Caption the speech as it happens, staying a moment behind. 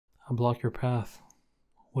I block your path.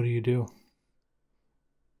 What do you do?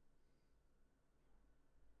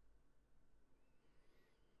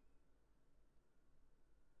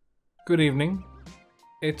 Good evening.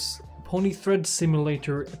 It's Pony Thread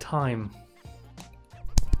Simulator time.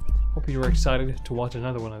 Hope you're excited to watch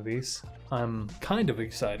another one of these. I'm kind of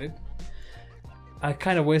excited. I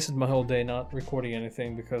kind of wasted my whole day not recording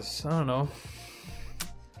anything because, I don't know,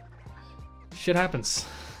 shit happens.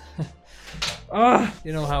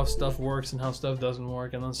 You know how stuff works and how stuff doesn't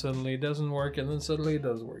work, and then suddenly it doesn't work, and then suddenly it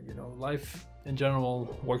does work. You know, life in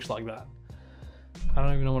general works like that. I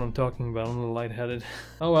don't even know what I'm talking about. I'm a little lightheaded.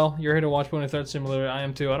 Oh well, you're here to watch Pony Thread Simulator. I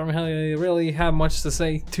am too. I don't really have much to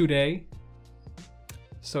say today,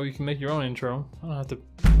 so you can make your own intro. I don't have to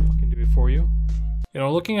fucking do it for you. You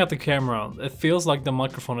know, looking at the camera, it feels like the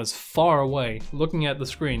microphone is far away, looking at the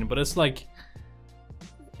screen, but it's like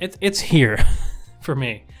it's here for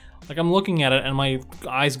me. Like, I'm looking at it and my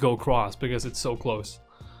eyes go cross because it's so close.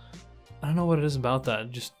 I don't know what it is about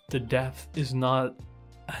that. Just the depth is not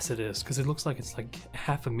as it is, because it looks like it's like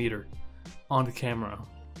half a meter on the camera,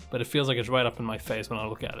 but it feels like it's right up in my face when I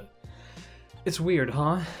look at it. It's weird,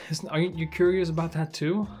 huh? Are you curious about that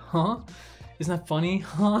too? Huh? Isn't that funny?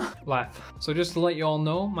 Huh? Laugh. So just to let you all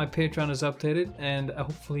know, my Patreon is updated, and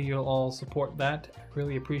hopefully you'll all support that. I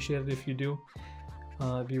really appreciate it if you do.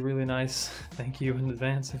 It'd be really nice. Thank you in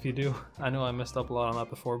advance if you do. I know I messed up a lot on that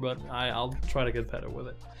before, but I'll try to get better with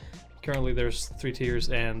it. Currently there's 3 tiers,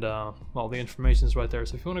 and well, the information is right there.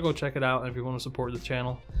 So if you want to go check it out, and if you want to support the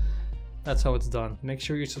channel, that's how it's done. Make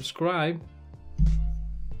sure you subscribe.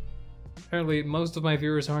 Apparently most of my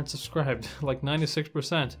viewers aren't subscribed, like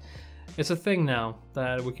 96%. It's a thing now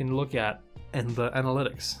that we can look at in the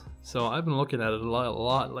analytics. So I've been looking at it a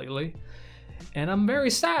lot lately, and I'm very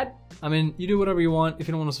sad. I mean, you do whatever you want. If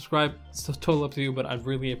you don't want to subscribe, it's totally up to you, but I'd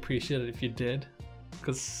really appreciate it if you did,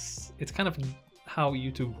 because it's kind of how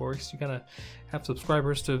YouTube works. You gotta have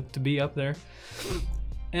subscribers to be up there.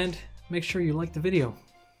 And make sure you like the video.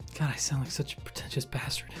 God, I sound like such a pretentious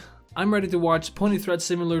bastard. I'm ready to watch Pony Thread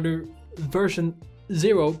Simulator version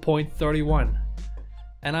 0.31.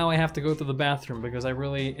 And now I have to go to the bathroom because it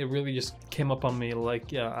really just came up on me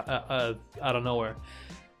like out of nowhere.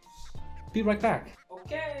 Be right back.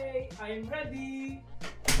 Okay, I am ready.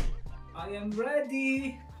 I am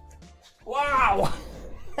ready. Wow.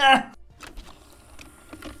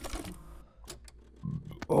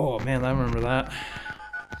 Oh man, I remember that.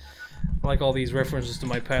 I like all these references to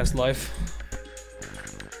my past life.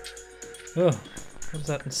 Oh, what's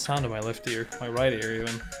that sound in my left ear? My right ear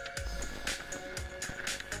even.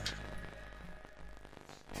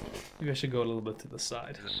 Maybe I should go a little bit to the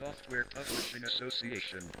side. The Software Publishing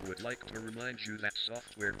Association would like to remind you that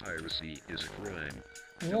software piracy is a crime.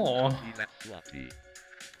 Don't copy that floppy.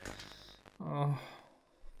 Oh.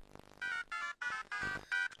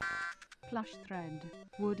 Plush thread.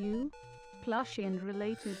 Would you? Plush and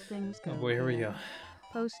related things go. Oh boy, here we go.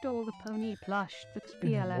 Post all the pony plush that's In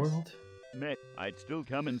the PLS. world? Meh, I'd still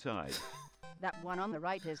come inside. That one on the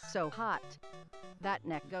right is so hot. That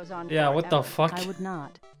neck goes on. Yeah, what the fuck? I would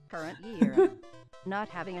not. Current year. Not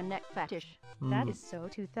having a neck fetish. That is so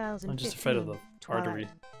 2015. I'm just afraid of the artery.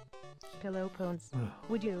 Pillow pons.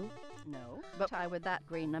 Would you? No, but I would that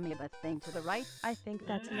green amoeba thing to the right. I think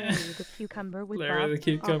that's Larry the cucumber with Larry Bob the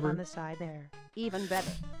cucumber off on the side there. Even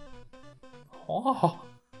better. Oh.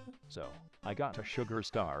 So, I got a sugar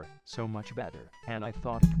star, so much better, and I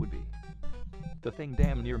thought it would be. The thing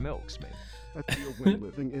damn near milks me. I feel when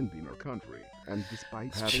living in Beaner country, and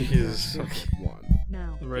despite having Jesus. one.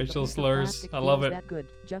 Now, The racial slurs. I love it. That good.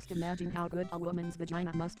 Just imagine how good a woman's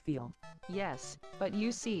vagina must feel. Yes, but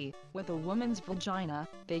you see, with a woman's vagina,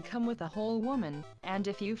 they come with a whole woman, and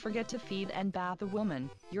if you forget to feed and bath a woman,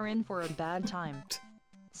 you're in for a bad time.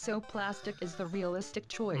 So plastic is the realistic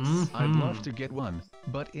choice. I'd love to get one,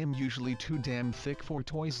 but am usually too damn thick for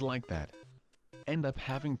toys like that. End up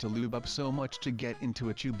having to lube up so much to get into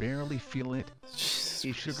it you barely feel it.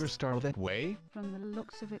 Is Sugar Star that way? From the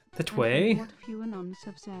looks of it, That and way? from what a few anons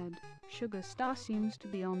have said, Sugar Star seems to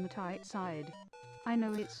be on the tight side. I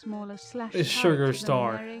know it's smaller slash It's tight Sugar than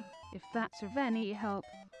Star. Larry, if that's of any help.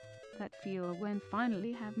 That feel when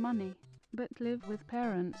finally have money, but live with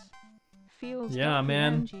parents. Feels Yeah, like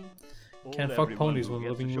man. Angie. Can't All fuck everyone ponies who when gets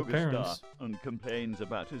a living with sugar star parents. and complains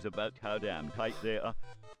about us about how damn tight they are.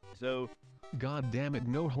 So, God damn it,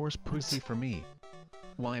 no horse pussy for me.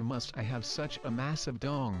 Why must I have such a massive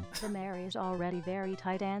dong? The mare is already very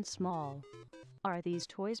tight and small. Are these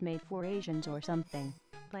toys made for Asians or something?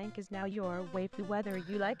 Blank is now your waifu whether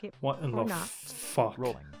you like it What in or the not. fuck?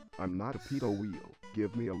 Rolling. I'm not a pedo wheel.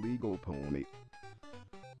 Give me a legal pony.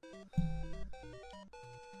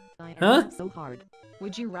 Huh? So hard.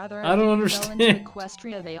 Would you rather I don't if you fell into understand.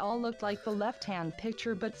 Equestria they all looked like the left-hand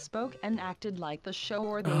picture but spoke and acted like the show,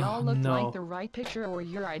 or they all Oh, looked no. like the right picture, or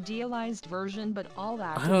your idealized version but all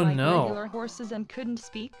acted don't like know. regular horses and couldn't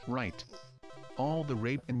speak? Right. All the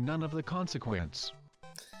rape and none of the consequence.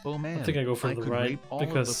 Oh man, I think I go for the could right, rape all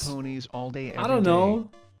because of the ponies all day I every don't day. know.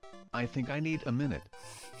 I think I need a minute.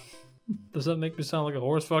 Does that make me sound like a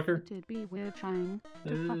horse fucker? It'd be weird trying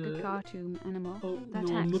to fuck a cartoon animal Oh, that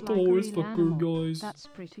no, acts not the like a horse real fucker, animal. guys. That's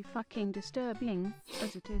pretty fucking disturbing,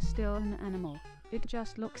 as it is still an animal. It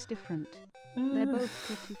just looks different. They're both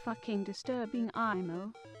pretty fucking disturbing, I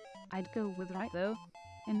know. I'd go with right though.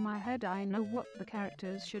 In my head I know what the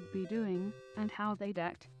characters should be doing, and how they'd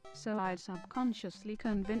act, so I'd subconsciously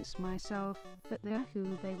convince myself that they're who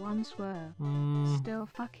they once were. Still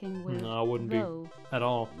fucking weird. No, I wouldn't though. be at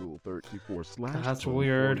all. Rule 34/ That's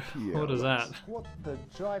weird. What is that? What the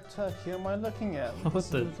jive turkey am I looking at? What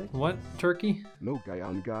the what turkey? No guy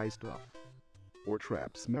on guy stuff. Or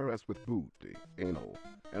traps smear us with booty, anal,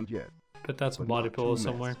 and yet. Bet that's a but body not pillow too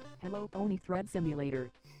somewhere. Hello, Pony Thread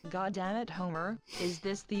Simulator. God damn it, Homer. Is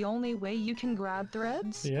this the only way you can grab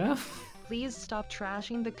threads? Yeah. Please stop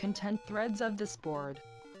trashing the content threads of this board.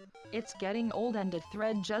 It's getting old and a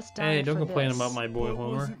thread just died Hey, don't for complain this. about my boy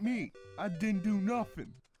Homer. me. I didn't do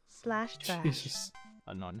nothing. Slash trash. Jesus.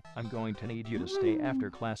 Anon, I'm going to need you to stay after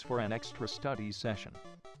class for an extra study session.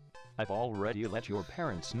 I've already let your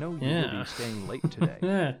parents know you will be staying late today.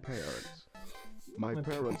 Yeah. Parents. My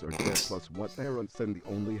parents are dead plus what parents and the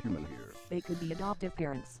only human here. They could be adoptive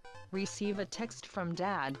parents. Receive a text from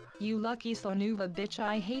Dad. You lucky Slonuva bitch,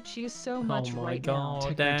 I hate you so much my right God. now.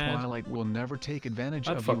 Techno Dad. Twilight will never take advantage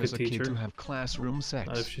I'd of fuck you a as a teacher. kid to have classroom sex.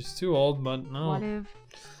 Not if she's too old, but no. What if?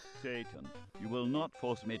 Satan, you will not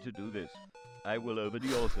force me to do this. I will overdo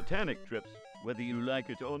your satanic trips, whether you like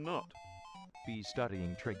it or not. Be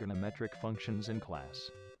studying trigonometric functions in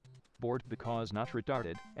class. Bored because not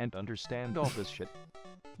retarded, and understand all this shit.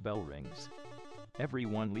 Bell rings.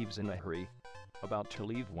 Everyone leaves in a hurry. About to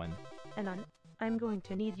leave when? Anon, I'm going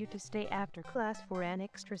to need you to stay after class for an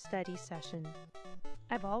extra study session.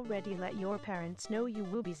 I've already let your parents know you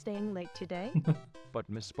will be staying late today. But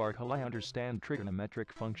Miss Sparkle, I understand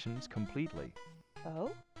trigonometric functions completely.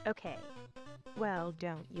 Oh? Okay. Well,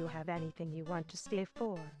 don't you have anything you want to stay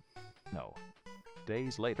for? No.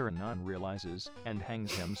 Days later, Anon realizes and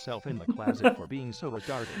hangs himself in the closet for being so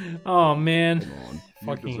retarded. Oh man. Come on, you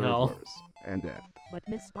Fucking deserve hell. worse. And death. But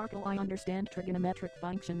Miss Sparkle, I understand trigonometric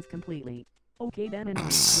functions completely. Okay then, and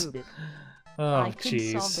prove it. Oh I could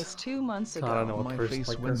solve jeez. this 2 months ago. I don't know a My person face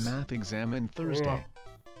like when this. math exam in Thursday.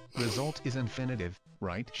 Result is infinitive,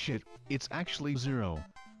 right? Shit, it's actually 0.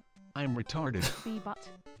 I'm retarded. But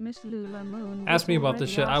Miss Lula Moon. Ask was me about this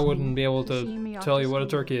already shit. I asking wouldn't be able see me to after tell you what a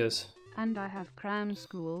school. turkey is. And I have cram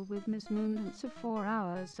school with Miss Moonance of 4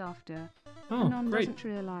 hours after. Oh, Anon great. doesn't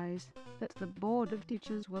realize that the board of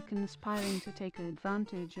teachers were conspiring to take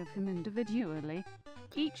advantage of him individually.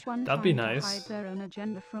 Each one That'd be trying nice. to hide their own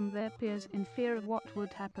agenda from their peers in fear of what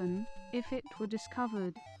would happen if it were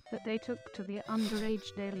discovered that they took to the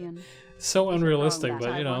underage alien. So unrealistic, that but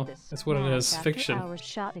I you know, want this. it's what it is. After Fiction. hours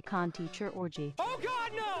shot a con teacher orgy. Oh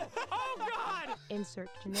God, no! Oh God! Insert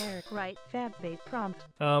generic right fab-based prompt.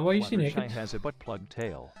 Why you see Fluttershy naked? has a butt plug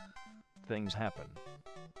tail. Things happen.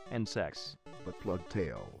 And sex. But plug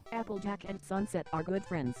tail. Applejack and Sunset are good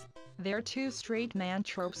friends. They're two straight man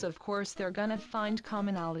tropes, of course they're gonna find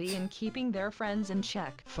commonality in keeping their friends in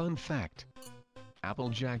check. Fun fact.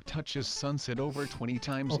 Applejack touches Sunset over 20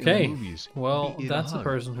 times Okay, in the movies. well, be it that's a hug,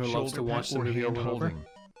 person who loves to shoulder watch pat, the or movie over and over. hand-holding.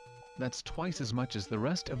 That's twice as much as the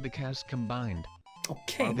rest of the cast combined.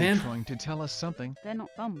 Okay, Are man. they trying to tell us something? They're not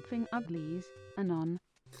bumping uglies, Anon.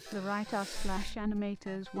 The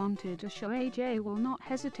writer/animators wanted to show AJ will not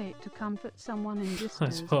hesitate to comfort someone in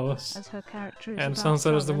distress, suppose. as her character is And about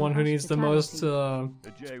Sunset is the Southern one who needs the most hospitality.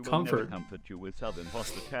 The J will comfort. never comfort you with southern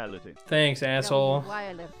hospitality. Thanks, asshole. Why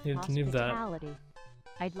I live. You knew that. Hospitality.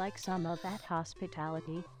 I'd like some of that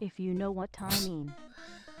hospitality, if you know what I mean.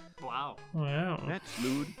 Wow. Wow. That's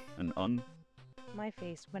lewd and My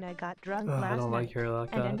face when I got drunk Ugh, I last don't night like hair like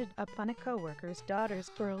and that. ended up on a coworker's daughter's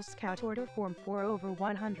Girl Scout order form for over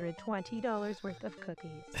 $120 worth of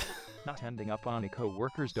cookies. Not ending up on a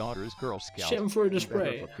co-worker's daughter's Girl Scout. Shame for a You better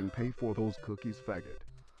display. fucking pay for those cookies, faggot.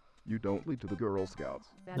 You don't lead to the Girl Scouts.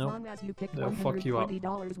 As Nope. long as you pick They'll fuck you up.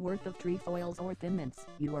 $120 worth of trefoils or Thin Mints,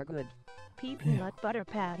 you are good. Peanut butter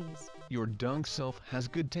patties. Your dunk self has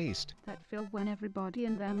good taste. That feel when everybody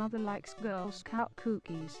and their mother likes Girl Scout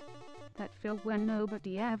cookies. That feel when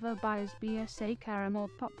nobody ever buys BSA caramel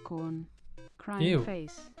popcorn. Crying Ew.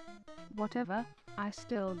 face. Whatever. I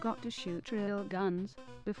still got to shoot real guns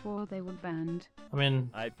before they were banned. I mean,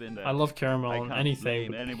 I've been there. I love caramel I and can't anything,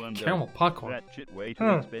 blame anyone but though. caramel popcorn. That shit way too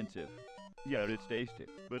Huh. expensive. Yeah, it's tasty,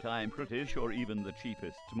 but I'm pretty sure even the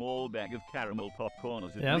cheapest small bag of caramel popcorn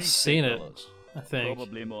is at Yeah, I've least seen it, $8. I think.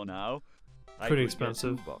 Probably more now. I Pretty could get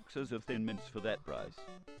expensive. 2 boxes of Thin Mints for that price.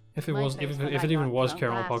 If it was, if it even was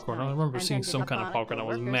caramel popcorn, I remember and seeing ended some up kind of on popcorn that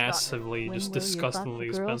was coworker's massively, When just will you disgustingly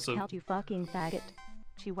fuck the Girl expensive. Scout, you fucking faggot?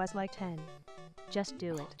 She was like 10. Just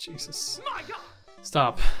do it. Jesus.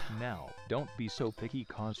 Stop. Now, don't be so picky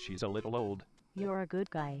cause she's a little old. You're a good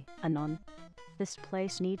guy, Anon. This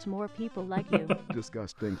place needs more people like you.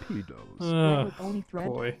 Disgusting pedos. Well, Pony Thread.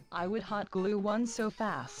 Boy. I would hot glue one so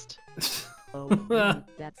fast. Oh,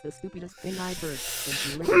 that's the stupidest thing I've heard.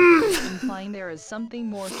 Implying there is something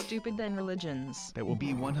more stupid than religions. That will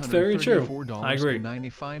be Very true. I agree.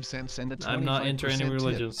 $134.95 and a 25% I'm not into any tip.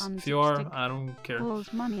 religions. If you are, I don't care.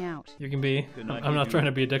 Pulls money out. You can be. Can I I'm give not you trying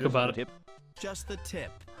to be a dick just about the it. tip? Just the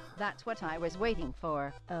tip. That's what I was waiting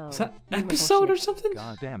for. Oh, Is that you episode or bullshit. something?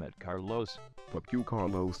 God damn it, Carlos. Fuck you,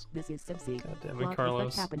 Carlos. This is Sipsy. God damn it, What the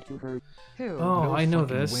Carlos. fuck happened to her? Who? Oh, No I know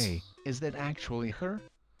fucking this. way. Is that actually her?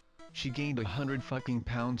 She gained 100 fucking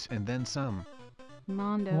pounds and then some.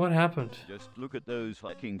 Mondo. What happened? Just look at those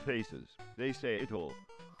fucking faces. They say it all.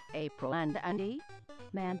 April and Andy?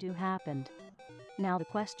 Mandu happened. Now the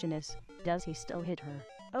question is, does he still hit her?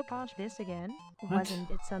 Oh gosh, this again? What? Wasn't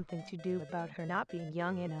it something to do about her not being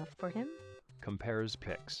young enough for him? Compares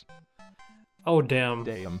pics. Oh, damn.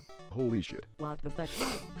 Damn. Holy shit. What the fuck?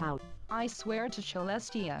 How? I swear to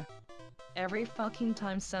Celestia. Every fucking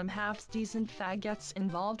time some half-decent fag gets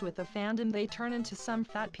involved with a fandom, they turn into some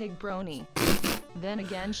fat pig brony. Then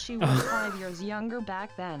again, she was 5 years younger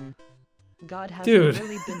back then. God has Dude,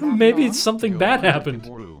 really been that maybe long? it's something Go bad on to happened.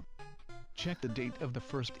 Kiboru. Check the date of the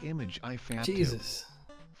first image I found. Jesus.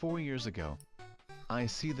 4 years ago. I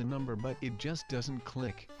see the number but it just doesn't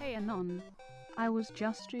click. Hey Anon. I was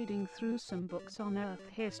just reading through some books on Earth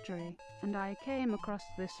history, and I came across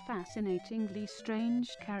this fascinatingly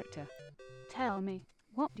strange character. Tell me,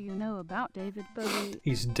 what do you know about David Bowie?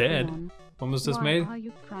 He's dead. Anon? When was this Why made? are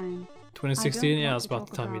you crying? 2016? I don't Yeah, want it's to about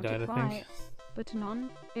the talk time he about died, it, I think. why? But Anon,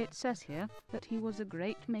 it says here that he was a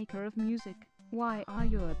great maker of music. Why are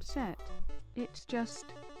you upset? It's just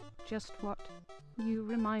what? You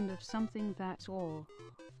remind of something, that's all.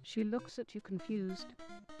 She looks at you confused.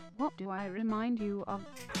 What do I remind you of?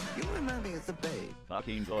 You remind me of the babe.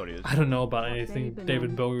 Fucking glorious. I don't know about anything Babe David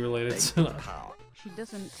Anon. Bowie related. So. She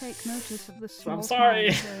doesn't take notice of the small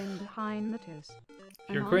sorry. smile showing behind the tears.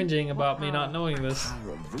 You're Anon, cringing what about me power? not knowing this.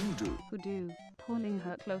 Power of voodoo. Who do? Pulling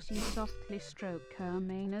her close, you softly stroke her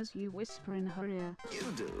mane as you whisper in her ear. You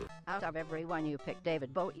do. Out of everyone, you picked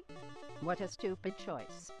David Bowie. What a stupid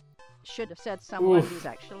choice. Should have said someone Oof. who's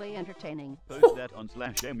actually entertaining. Post that on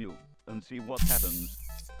 /mu and see what happens.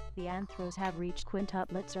 The anthros have reached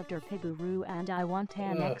quintuplets of Derpiguru and I want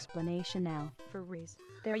an explanation now. For Reese.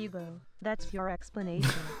 There you go. That's your explanation.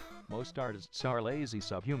 Most artists are lazy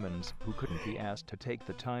subhumans who couldn't be asked to take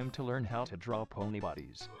the time to learn how to draw pony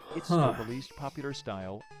bodies. It's still the least popular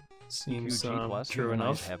style. Seems QG plus true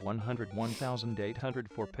humanize enough. have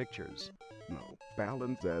 101,804 pictures. No,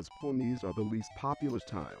 balance as ponies are the least popular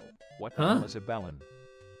style. What the hell is a balun?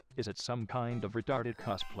 Is it some kind of retarded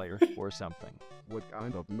cosplayer or something? What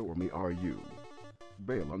kind of normie are you?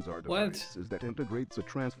 Balons are What? devices that integrates a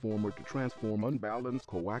transformer to transform unbalanced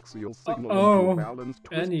coaxial signal Oh, into a balanced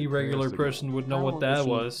any regular person would know How what old that is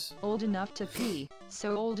he? was. Old enough to pee.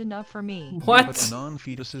 So old enough for me. What? But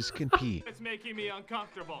non-fetuses can pee. It's making me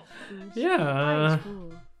uncomfortable. Yeah. High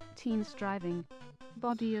school. Teens driving.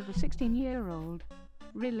 Body of a 16-year-old.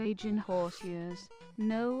 Real age in horse years.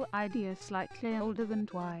 No idea, slightly older than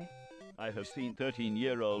Twy. I have seen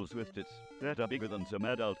 13-year-olds with tits that are bigger than some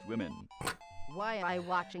adult women. Why am I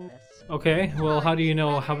watching this? Okay, well, how do you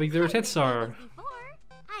know how big their tits are?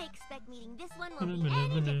 I expect meeting this one will be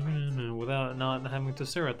any different. Without not having to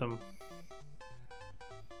stare at them.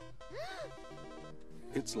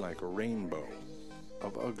 It's like a rainbow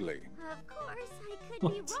of ugly. Of course, I could be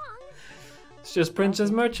What? wrong. It's just Princess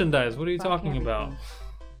merchandise. What are you Fuck talking about? everything.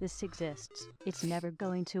 This exists. It's never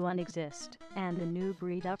going to unexist. And the new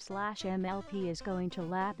breed up /MLP is going to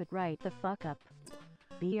lap it right the fuck up.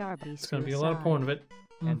 BRB It's gonna be a lot of porn of it.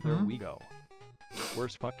 And there Mhm. we go.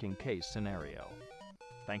 Worst fucking case scenario.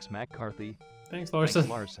 Thanks, McCarthy. Thanks, Larson.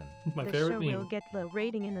 Larson. My the favorite show meme. will get the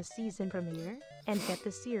rating in the season premiere and get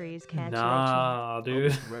the series cancellation. Nah,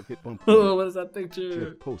 dude. Red hit bump. Oh, what is that picture?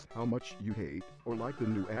 Just post how much you hate or like the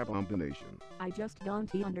new abomination. I just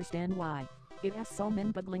don't understand why. It is so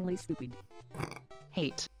mind-bogglingly stupid.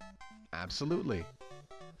 Hate. Absolutely.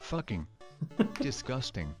 Fucking.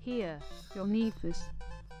 Disgusting. Here, you'll need this.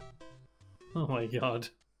 Oh my god.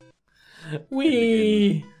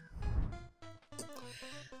 Wee!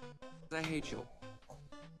 I hate you.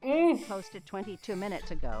 Posted 22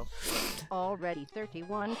 minutes ago. Already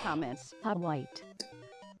 31 comments. Hot white.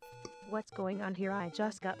 What's going on here? I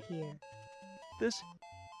just got here. This?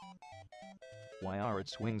 Why are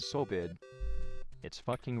its wings so big? It's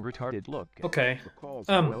fucking retarded, look. Okay. Because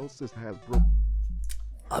who else has broke?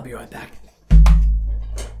 I'll be right back.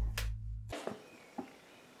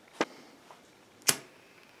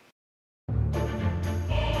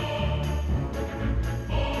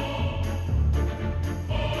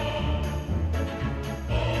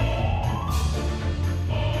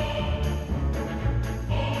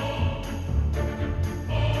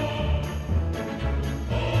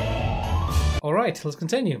 Alright, let's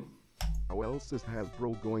continue. How else is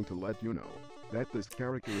Hasbro going to let you know that this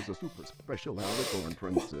character is a super special Alicorn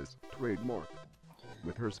princess, trademark?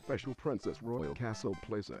 With her special Princess Royal Castle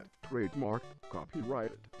playset, trademark,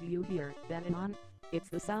 copyrighted. Do you hear that, Anon? It's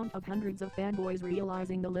the sound of hundreds of fanboys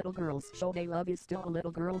realizing the little girls show they love is still a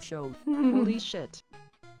little girl show. Holy shit.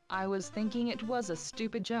 I was thinking it was a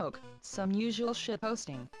stupid joke, some usual shit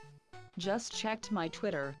posting. Just checked my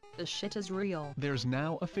Twitter, the shit is real. There's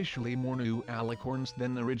now officially more new Alicorns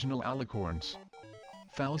than the original Alicorns.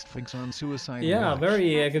 Faustfix on Suicide Yeah, Watch.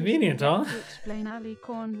 very convenient, huh? To explain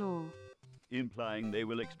Alicorn lore. Implying they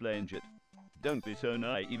will explain shit. Don't be so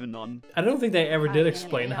naive, Anon. I don't think they ever did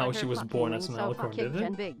explain how she was born as an so Alicorn, fucking did they?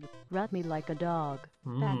 big. Rub me like a dog.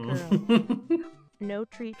 That girl. No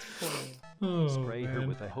treats for you. Oh, Spray her man.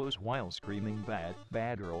 with a hose while screaming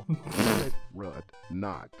bad girl. Rut,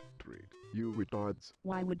 not treat. You retards.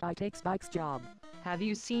 Why would I take Spike's job? Have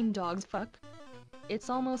you seen dogs fuck?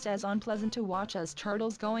 It's almost as unpleasant to watch as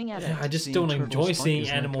turtles going at it. Yeah, I just Seeing don't turtles enjoy fuck seeing is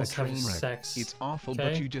like a animals have train wreck. sex. It's awful, okay?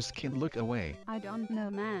 but you just can't look away. I don't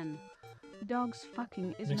know, man. Dogs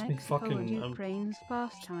fucking is Makes me Mexico fucking, and Ukraine's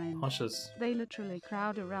pastime. Nauseous. They literally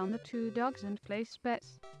crowd around the two dogs and place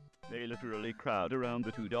bets. They literally crowd around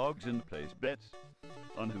the two dogs and place bets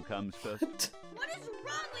on who comes first. What is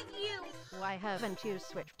wrong with you? Why haven't you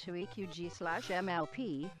switched to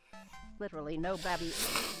EQG/MLP? Literally no babby,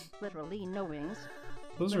 literally no wings.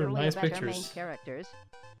 Those are literally nice better pictures. main characters.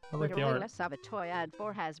 I like the literally art. less of a toy ad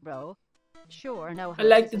for Hasbro. Sure, no. I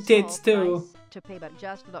like host the is a tits small too. price to pay, but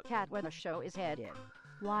just look at where the show is headed.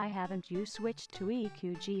 Why haven't you switched to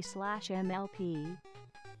EQG/MLP?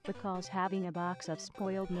 Because having a box of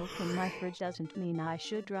spoiled milk in my fridge doesn't mean I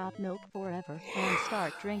should drop milk forever and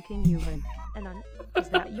start drinking urine. Anon, is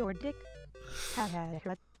that your dick? Ha ha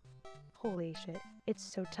ha. Holy shit, it's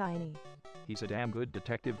so tiny. He's a damn good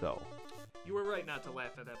detective, though. You were right not to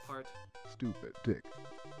laugh at that part. Stupid dick.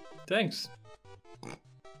 Thanks.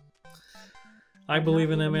 I believe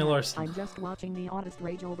in Emil Larson. I'm just watching the honest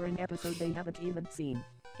rage over an episode they haven't even seen.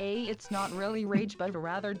 It's not really rage but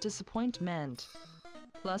rather disappointment.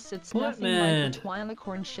 Plus it's What, nothing man? like the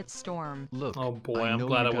Twilicorn shitstorm. Look, Oh boy, I I'm know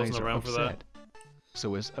glad you I wasn't guys are around for that. upset.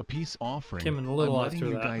 So as a peace offering, Came in a little I'm letting after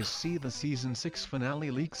you that. guys see the season 6 finale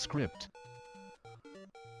leak script.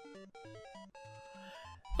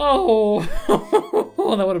 Oh,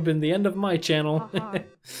 that would have been the end of my channel.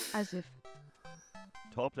 As if.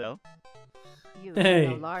 Top L. You Hey,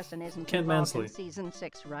 know Larson isn't Kent involved in Mansley. season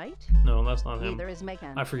 6, right? No, that's not him. Neither is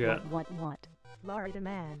Macon. I forget. What? Florida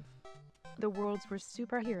man. The world's worst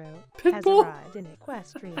superhero Pitbull? has arrived in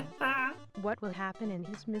Equestria. What will happen in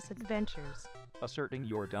his misadventures? Asserting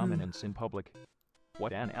your dominance in public.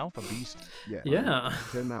 What an alpha beast. Yeah.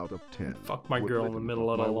 10 out of 10. Fuck my Would girl in let the him middle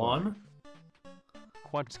fuck of the my lawn. wife.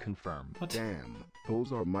 Quads confirmed. Damn,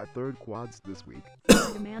 those are my 3rd quads this week.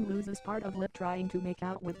 The man loses part of lip trying to make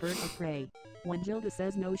out with bird of prey. When Gilda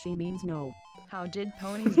says no, she means no. How did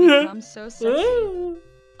ponies become so sexy?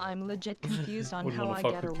 I'm legit confused on Wouldn't how wanna I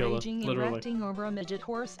fuck get a with Killa, raging literally. erecting over a midget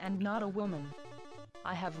horse and not a woman.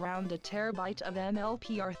 I have round a terabyte of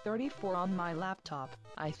MLPR34 on my laptop.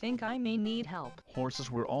 I think I may need help.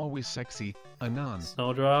 Horses were always sexy, Anon.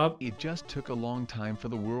 Snowdrop. It just took a long time for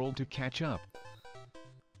the world to catch up.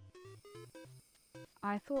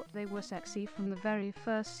 I thought they were sexy from the very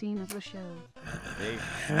first scene of the show. They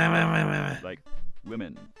like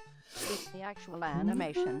women. It's the actual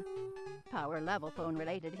animation. Power level phone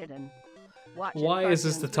related hidden. Watch it Why is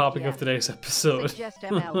this the cartoons topic with of today's episode? Suggest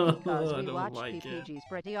ML because I we don't watch like it. PPGs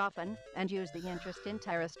pretty often and use the interest in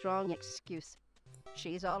Tara strong excuse.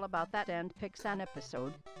 She's all about that and picks an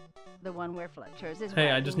episode. The one where Fletcher's is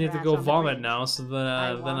Hey, I just need to go vomit now, so then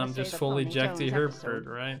I'm just fully jacked to Herbert,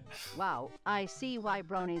 right? Wow, I see why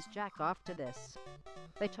bronies jack off to this.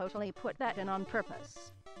 They totally put that in on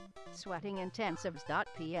purpose. Sweating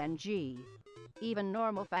intensives.png. Even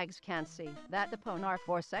normal fags can't see that the pwn are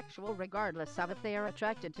for sexual regardless of if they are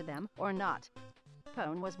attracted to them or not.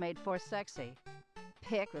 Pwn was made for sexy.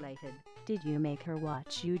 Pick related. Did you make her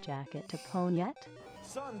watch you jacket to pwn yet?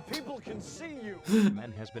 Son, people can see you.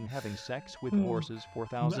 Man has been having sex with horses for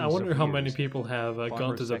thousands I wonder of how years. many people have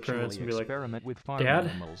gone to their parents and be like, with farm Dad,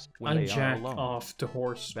 animals when I they jack are alone. off to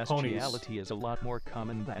horse ponies. Bestiality is a lot more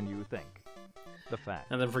common than you think. The fact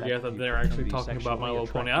And then forget that people they're can actually be talking about My Little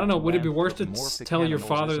sexually Pony. I don't know, would it be worse to anthropomorphic tell your animals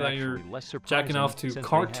father is that you're actually less jacking off to surprising since they have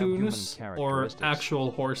cartoons human or characteristics.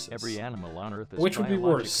 actual horses? Every animal on Earth is Which would be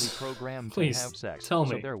biologically worse? programmed Please, to have sex, tell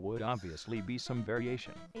so me. there would obviously be some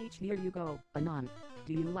variation. Here you go, Anon.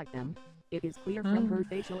 Do you like them? It is clear from her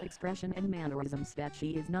facial expression and mannerisms that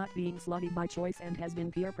she is not being slutty by choice and has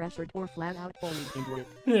been peer pressured or flat out bullied into it.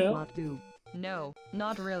 Yeah. What do? No,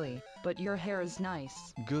 not really, but your hair is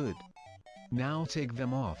nice. Good. Now take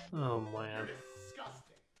them off. Oh man.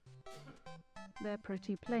 They're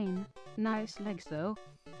pretty plain. Nice legs though.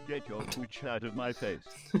 Get your pooch out of my face,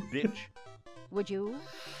 bitch. Would you?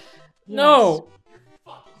 No!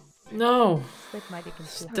 No! Slick my dick into her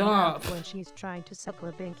Stop. mouth when she's trying to suckle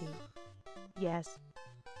a binky. Yes.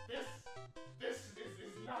 This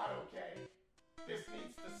is not okay. This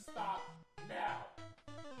needs to stop now.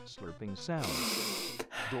 Slurping sounds.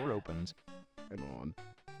 Door opens. And on.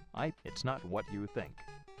 It's not what you think.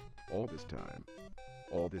 All this time.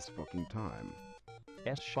 All this fucking time.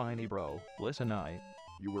 Shiny bro, listen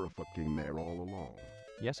You were fucking there all along.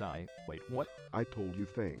 Yes wait, what? I told you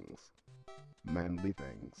things. Manly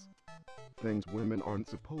things. Things women aren't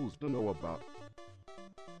supposed to know about.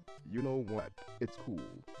 You know what? It's cool.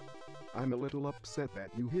 I'm a little upset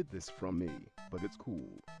that you hid this from me, but it's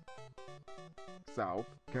cool. South,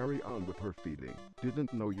 carry on with her feeding.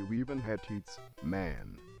 Didn't know you even had teats.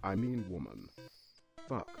 Man, I mean woman.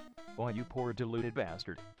 Fuck. Boy, you poor deluded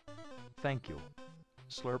bastard. Thank you.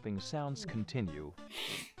 Slurping sounds continue.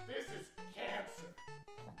 This is cancer.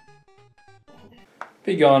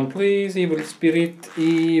 Be gone, please, evil spirit,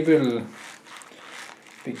 evil.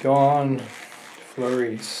 Be gone,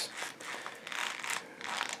 flurries.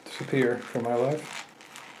 Disappear from my life.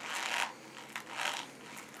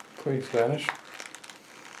 Please vanish.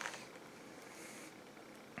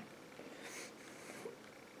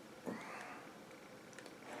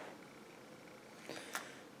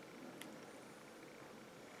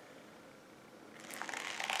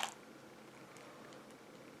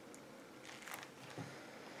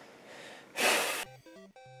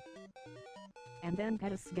 And then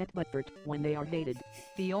pets get butthurt when they are dated.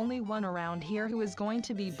 The only one around here who is going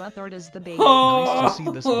to be butthurt is the baby. Nice to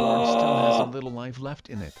see this board still has a little life left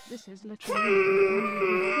in it. This is literally the only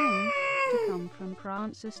good thing to come from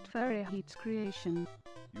Francis Fahrenheit's creation.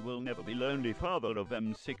 You will never be lonely father of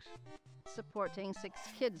them 6. Supporting 6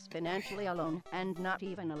 kids financially alone and not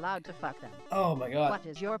even allowed to fuck them. Oh my god. What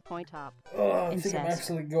is your point up? Oh, I think I'm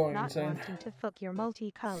actually going Not insane. wanting to fuck your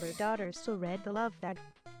multicolored daughter, so read the love that.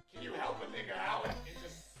 Can you help a nigga out and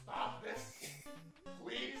just stop this?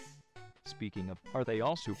 Please? Speaking of, are they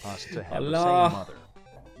all supposed to have Allah. the same mother?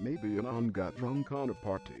 Maybe Anon got drunk on a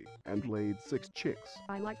party and laid 6 chicks.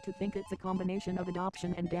 I like to think it's a combination of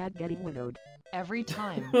adoption and dad getting widowed. Every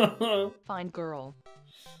time. Fine girl.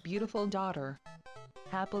 Beautiful daughter.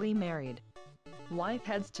 Happily married. Wife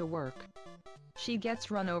heads to work. She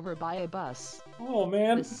gets run over by a bus. Oh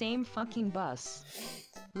man. The same fucking bus.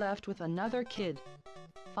 Left with another kid.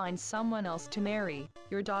 Find someone else to marry.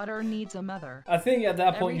 Your daughter needs a mother. I think at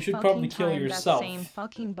that point you should probably kill yourself. That same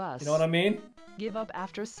fucking bus. You know what I mean? Give up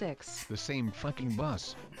after 6. The same fucking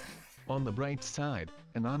bus. On the bright side,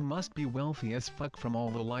 Anon must be wealthy as fuck from all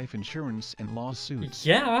the life insurance and lawsuits.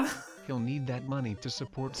 Yeah. He'll need that money to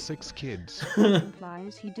support 6 kids.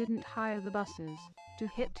 Implies he didn't hire the buses to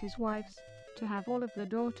hit his wives, to have all of the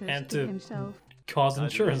daughters And to to himself. cause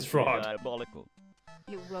insurance fraud. Diabolical.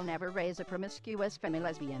 You will never raise a promiscuous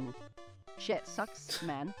femi-lesbian. Shit sucks,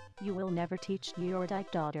 man. You will never teach your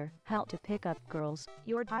dyke daughter how to pick up girls.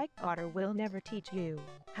 Your dyke daughter will never teach you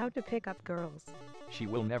how to pick up girls. She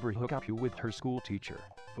will never hook up you with her school teacher.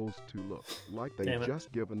 Those 2 look like Damn they've it.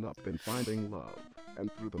 just given up in finding love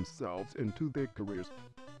and threw themselves into their careers.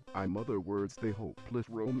 In other words, they hopeless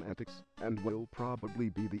romantics and will probably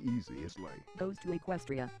be the easiest way. Goes to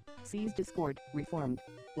Equestria. Sees Discord. Reformed.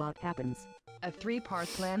 What happens? A 3-part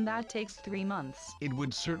plan that takes 3 months. It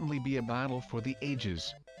would certainly be a battle for the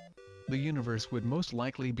ages. The universe would most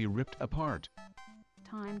likely be ripped apart.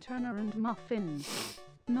 Time Turner and muffins.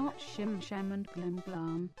 Not Shim Sham and Glim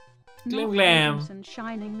Glam. Glim Not Glam. items and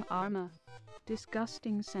shining armor.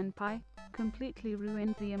 Disgusting senpai. Completely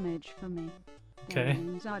ruined the image for me.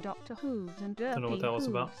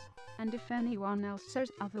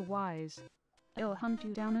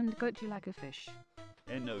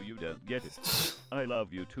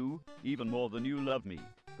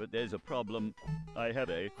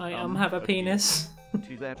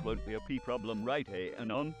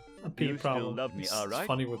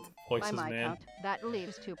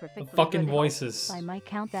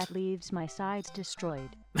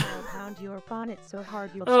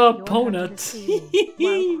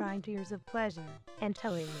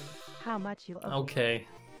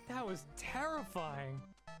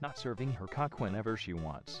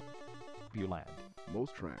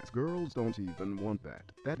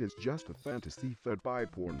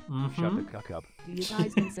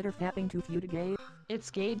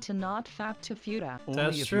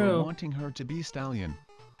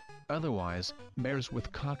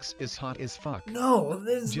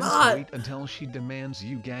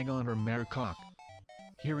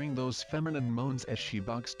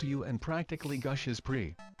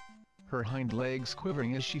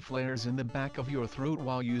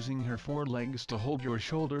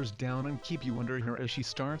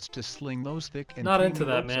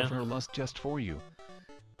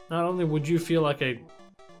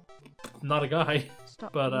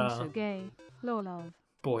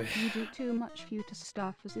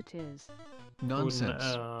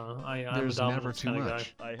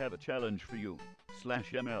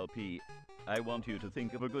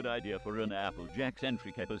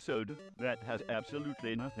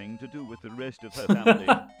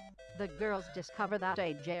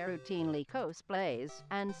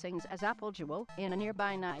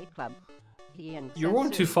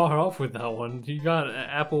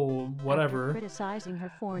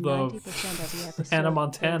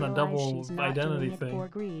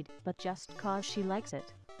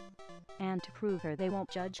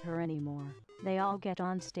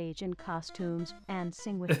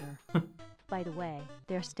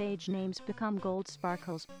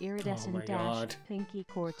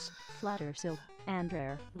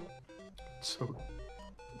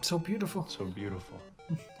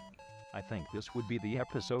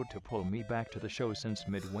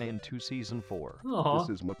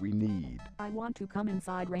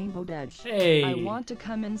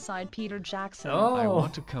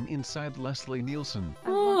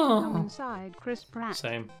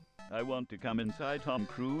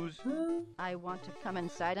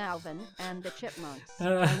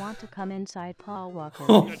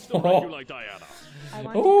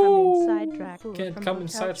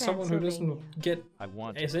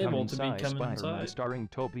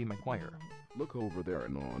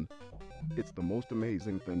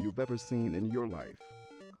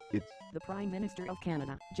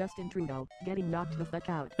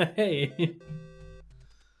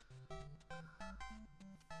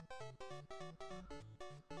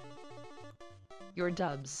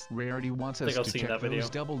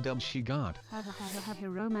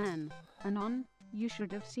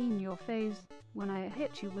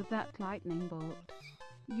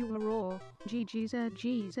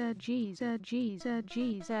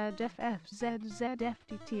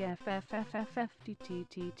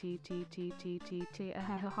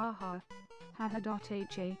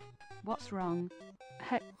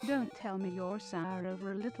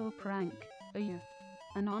 you.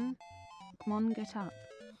 Anon? Come on, get up.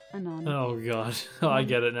 Anon. Oh god, I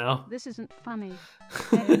get it now. This isn't funny.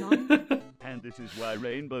 Hey, Anon? And this is why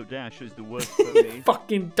Rainbow Dash is the worst pony.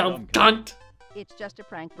 Fucking dumb cunt! It's just a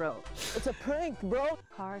prank, bro. It's a prank, bro.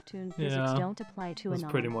 Cartoon physics Yeah, don't apply to that's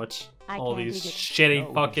Anon. pretty much I all can't these dig it. shitty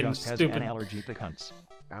No, fucking just has stupid an allergy to cunts.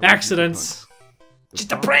 accidents.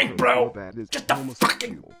 Just a prank, bro! Just a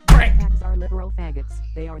fucking prank! Fags are literal faggots.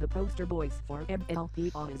 They are the poster boys for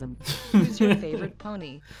MLP autism. Who's your favorite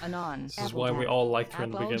pony? Anon. This is why we all liked her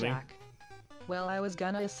in the beginning. Applejack. Well, I was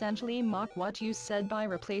gonna essentially mock what you said by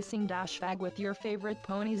replacing dash fag with your favorite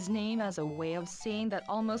pony's name as a way of saying that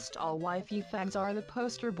almost all wifey fags are the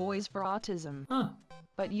poster boys for autism. Huh.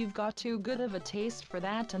 But you've got too good of a taste for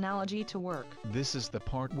that analogy to work. This is the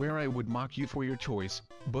part where I would mock you for your choice,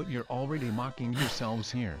 but you're already mocking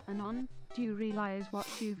yourselves here. Anon, do you realize what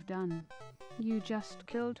you've done? You just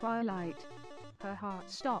killed Twilight. Her heart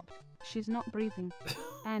stopped. She's not breathing.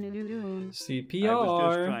 Anon. CPR. I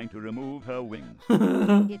was just trying to remove her wing.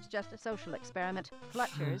 It's just a social experiment.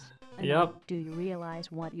 Fletchers. Yep. Do you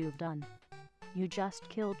realize what you've done? You just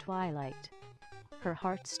killed Twilight. Her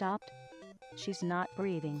heart stopped. She's not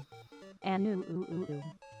breathing. Anu.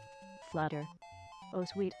 Flutter. Oh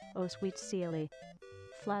sweet Sealy.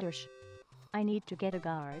 Fluttershy. I need to get a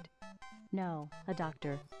guard. No, a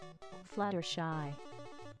doctor. Fluttershy.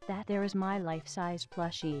 That there is my life-size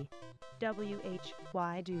plushie. WH,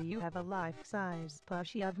 why do you have a life-size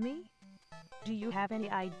plushie of me? Do you have any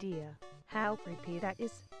idea how creepy that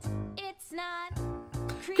is? It's not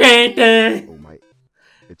Creepy! Oh my.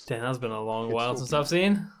 It's Damn, that's been a long It's while so since I've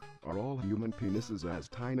seen. Are all human penises as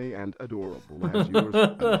tiny and adorable as yours?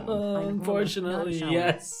 Anon? Unfortunately,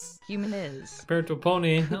 yes. Human is. Compared to a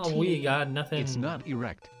pony, oh, we got nothing. It's not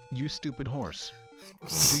erect, you stupid horse.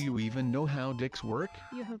 Do you even know how dicks work?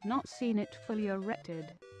 You have not seen it fully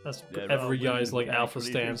erected. That's There are every guy's women like who alpha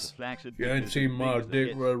actually stance. think flaccid You ain't bitches seen as my big as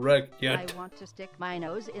dick a erect I yet. want to stick my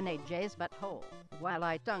nose in a jay's butthole while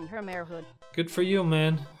I tongue her marehood. Good for you,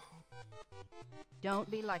 man. Don't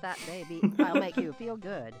be like that, baby. I'll make you feel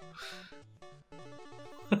good.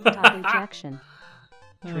 Top ejection.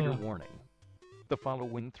 Trigger warning. The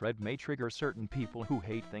following thread may trigger certain people who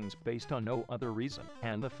hate things based on no other reason,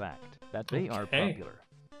 and the fact that they are Okay. popular.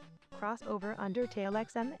 Crossover Undertale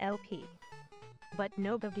XMLP. But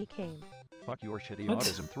nobody came. Fuck your shitty What?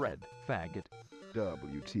 autism thread, faggot.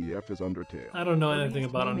 WTF is Undertale. I don't know anything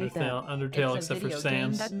about Who made that? Undertale It's a except for video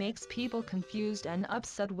game Sans. that makes people confused and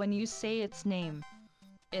upset when you say its name.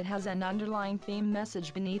 It has an underlying theme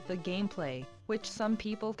message beneath the gameplay, which some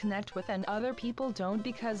people connect with and other people don't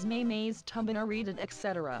because memes, Tumblr read it,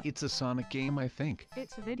 etc. It's a Sonic game, I think.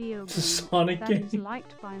 It's a video game Sonic that game. is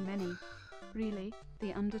liked by many. Really,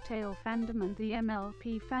 the Undertale fandom and the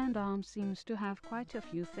MLP fandom seems to have quite a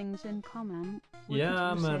few things in common. Wouldn't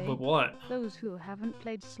Yeah, you man, say? but what? Those who haven't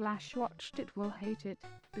played / watched it will hate it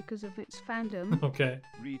because of its fandom. Okay.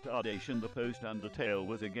 Retardation. The post Undertale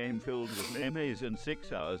was a game filled with memes and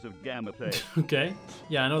 6 hours of gamma play. Okay.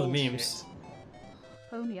 Yeah, I know the memes.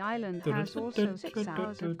 Pony Island has also 6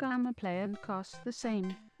 hours of gamma play and costs the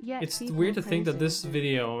same. Yet It's people weird to think praise that this it.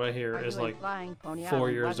 video right here Are is you like implying Pony 4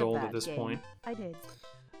 Island years was a old at bad this game? point. I did.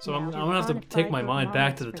 So Yeah, I'm to gonna have to quantify take my your mind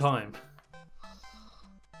back to the knowledge time.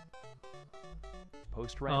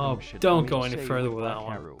 Post Oh, random shit don't for go me any to say further with with that Black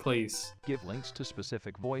one, Arrow. please. Give links to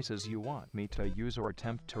specific voices you want me to use or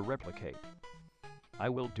attempt to replicate. I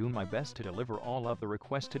will do my best to deliver all of the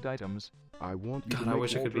requested items. I want you God, to I make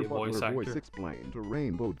wish I could be a Walter voice Butler actor. explain to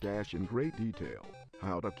Rainbow Dash in great detail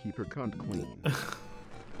how to keep her cunt clean.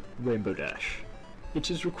 Rainbow Dash. It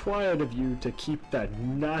is required of you to keep that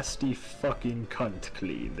nasty fucking cunt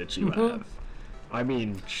clean that you have. I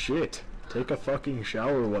mean, shit. Take a fucking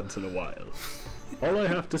shower once in a while. All I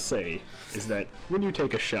have to say is that when you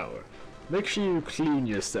take a shower, make sure you clean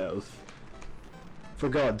yourself. For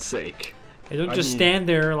God's sake. Hey, don't I just mean, stand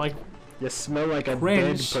there like you smell like a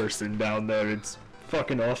cringe. dead person down there. It's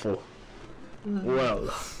fucking awful.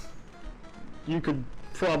 Well, you could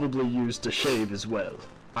probably use to shave as well.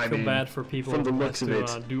 I feel mean, bad for people from the who looks have of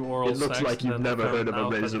to it, do oral it looks sex like and you've then never found heard of a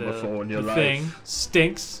out that razor the- before in your the life. thing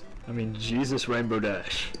stinks. I mean, Jesus, Rainbow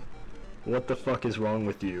Dash. What the fuck is wrong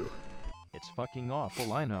with you? It's fucking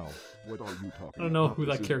awful, I know. What are you talking I don't know about? who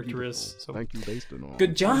This that is character beautiful. is. So Thank you, Baston. On.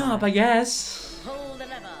 good job, I guess. Pull the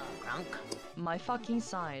lever, Gronk. My fucking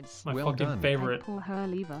sides. My Well fucking done. favorite. Pull her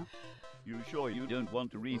lever. You sure you don't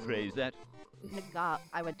want to rephrase that? Nigga,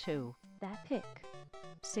 I would too. That pic.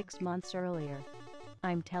 6 months earlier.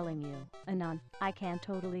 I'm telling you, Anon, I can't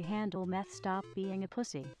totally handle meth. Stop being a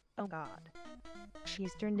pussy. Oh god.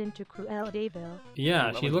 She's turned into Cruella de Vil.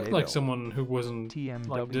 Yeah, she looked like Devil. someone who wasn't TMW,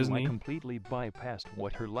 like I Disney. completely bypassed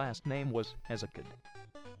what her last name was as a kid.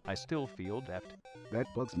 I still feel daft. That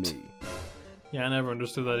bugs me. Yeah, I never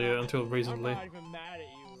understood that either until recently. even mad at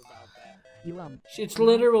you about that. You It's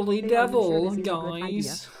literally Hey, are you sure devil, this is a good idea?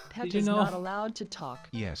 guys. Pet Did you is know? not allowed to talk.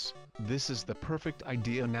 Yes, this is the perfect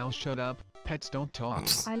idea. Now shut up. Pets don't talk.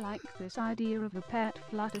 I like this idea of a pet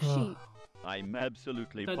Fluttershy. I'm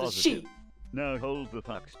absolutely Not a positive. sheep. Now hold the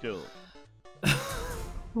fuck still.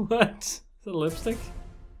 What? Is it lipstick?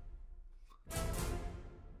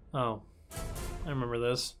 Oh, I remember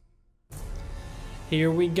this. Here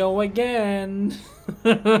we go again. Please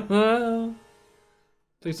don't end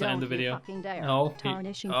the Don't you video. fucking dare. No.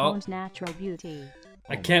 Tarnishing Oh, Pone's natural beauty.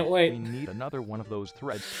 I can't wait. We need another one of those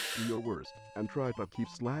threads. Do your worst and try to keep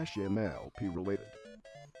 /MLP related.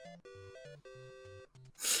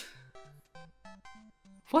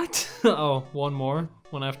 What? Oh, one more.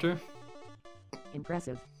 One after.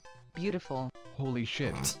 Impressive. Beautiful. Holy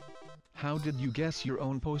shit. How did you guess your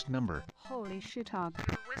own post number? Holy shit, hog.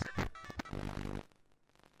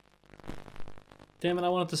 Damn it, I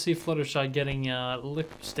wanted to see Fluttershy getting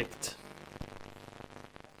lipsticked.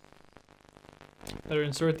 Better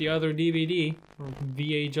insert the other DVD or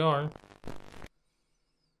VHR.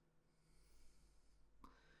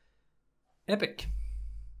 Epic.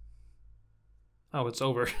 Oh, it's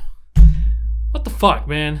over. What the fuck,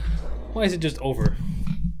 man? Why is it just over?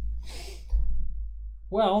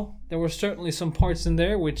 Well, there were certainly some parts in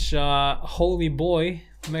there which, holy boy,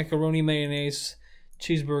 macaroni mayonnaise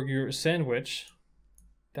cheeseburger sandwich.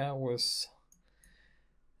 That was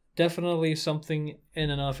definitely something in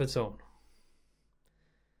and of its own.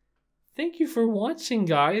 Thank you for watching,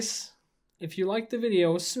 guys. If you liked the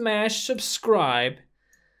video, smash subscribe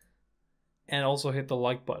and also hit the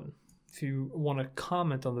like button. If you want to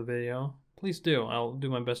comment on the video, please do. I'll do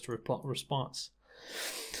my best to response.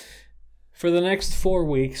 For the next 4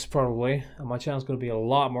 weeks, probably, my channel's going to be a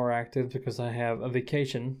lot more active because I have a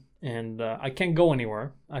vacation and I can't go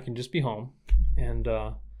anywhere. I can just be home and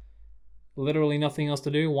literally nothing else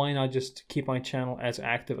to do. Why not just keep my channel as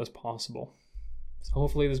active as possible? So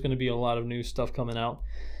hopefully there's going to be a lot of new stuff coming out,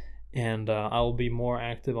 and I will be more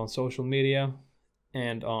active on social media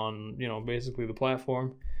and on, you know, basically the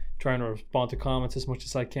platform, trying to respond to comments as much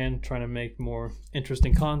as I can, trying to make more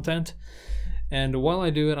interesting content. And while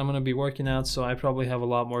I do it, I'm going to be working out, so I probably have a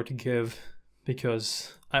lot more to give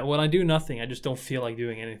because when I do nothing, I just don't feel like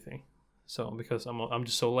doing anything. So because I'm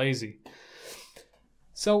just so lazy.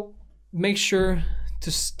 So make sure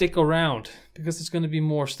to stick around because there's going to be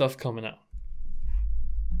more stuff coming out.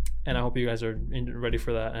 And I hope you guys are ready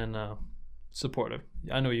for that and supportive.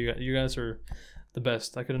 I know you guys are the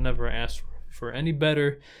best. I could have never asked for any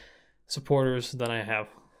better supporters than I have.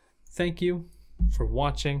 Thank you for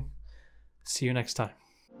watching. See you next time.